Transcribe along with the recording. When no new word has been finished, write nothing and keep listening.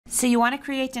So you want to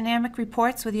create dynamic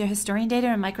reports with your historian data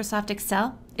in Microsoft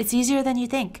Excel? It's easier than you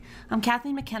think. I'm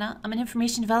Kathleen McKenna. I'm an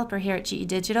information developer here at GE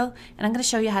Digital, and I'm going to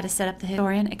show you how to set up the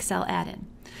Historian Excel add-in.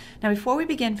 Now before we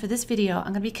begin for this video, I'm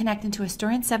going to be connecting to a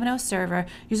Historian Seminole server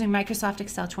using Microsoft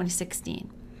Excel 2016.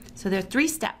 So there are 3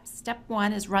 steps. Step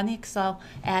 1 is run the Excel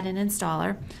add-in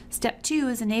installer. Step 2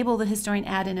 is enable the Historian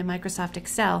add-in in Microsoft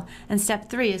Excel. And step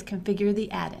 3 is configure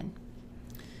the add-in.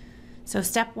 So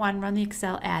step 1, run the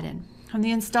Excel add-in. From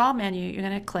the Install menu, you're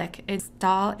going to click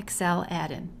Install Excel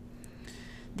Add-in.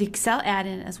 The Excel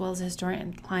add-in, as well as the Historian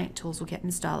and Client tools, will get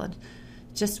installed.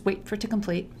 Just wait for it to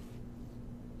complete.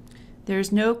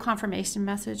 There's no confirmation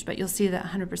message, but you'll see that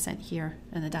 100% here,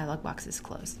 and the dialog box is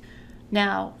closed.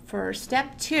 Now, for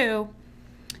step 2,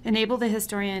 enable the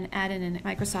Historian add-in in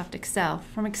Microsoft Excel.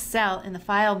 From Excel, in the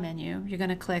File menu, you're going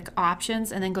to click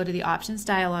Options, and then go to the Options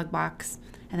dialog box,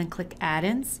 and then click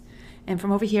Add-ins. And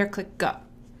from over here, click Go.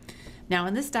 Now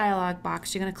in this dialog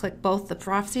box, you're going to click both the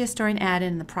Prophecy Historian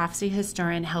add-in and the Prophecy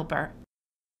Historian helper.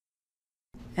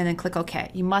 And then click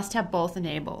OK. You must have both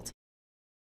enabled.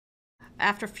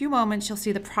 After a few moments, you'll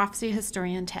see the Prophecy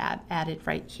Historian tab added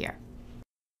right here.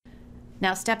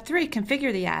 Now step 3,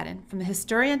 configure the add-in. From the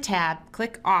Historian tab,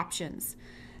 click Options.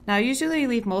 Now I usually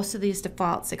leave most of these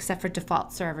defaults except for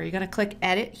Default Server. You're going to click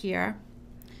Edit here,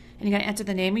 and you're going to enter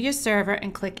the name of your server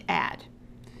and click Add.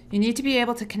 You need to be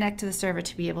able to connect to the server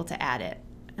to be able to add it.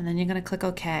 And then you're going to click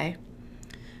OK.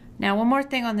 Now one more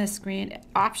thing on this screen.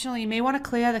 Optionally, you may want to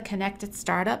clear the Connected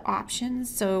Startup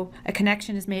options. So a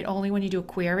connection is made only when you do a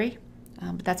query,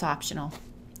 but that's optional.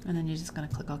 And then you're just going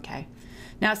to click OK.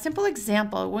 Now a simple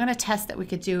example, we're going to test that we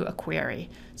could do a query.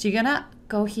 So you're going to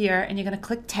go here and you're going to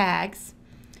click Tags,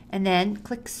 and then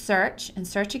click Search and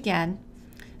search again,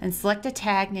 and select a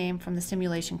tag name from the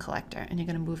simulation collector, and you're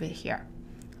going to move it here.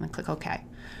 And click OK.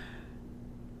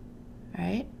 All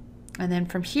right, and then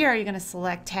from here you're going to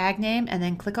select tag name and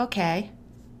then click OK,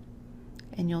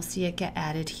 and you'll see it get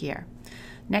added here.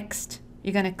 Next,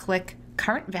 you're going to click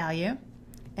current value,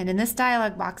 and in this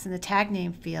dialog box in the tag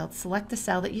name field, select the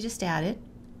cell that you just added,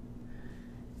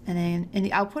 and then in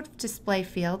the output display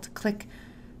field, click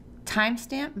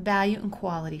timestamp, value, and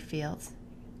quality fields.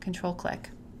 Control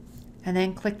click, and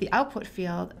then click the output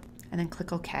field, and then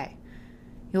click OK.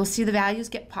 You'll see the values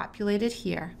get populated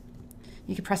here.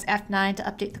 You can press F9 to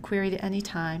update the query at any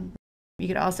time. You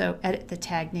could also edit the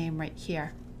tag name right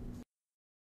here.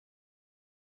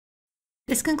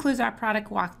 This concludes our product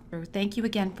walkthrough. Thank you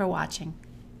again for watching.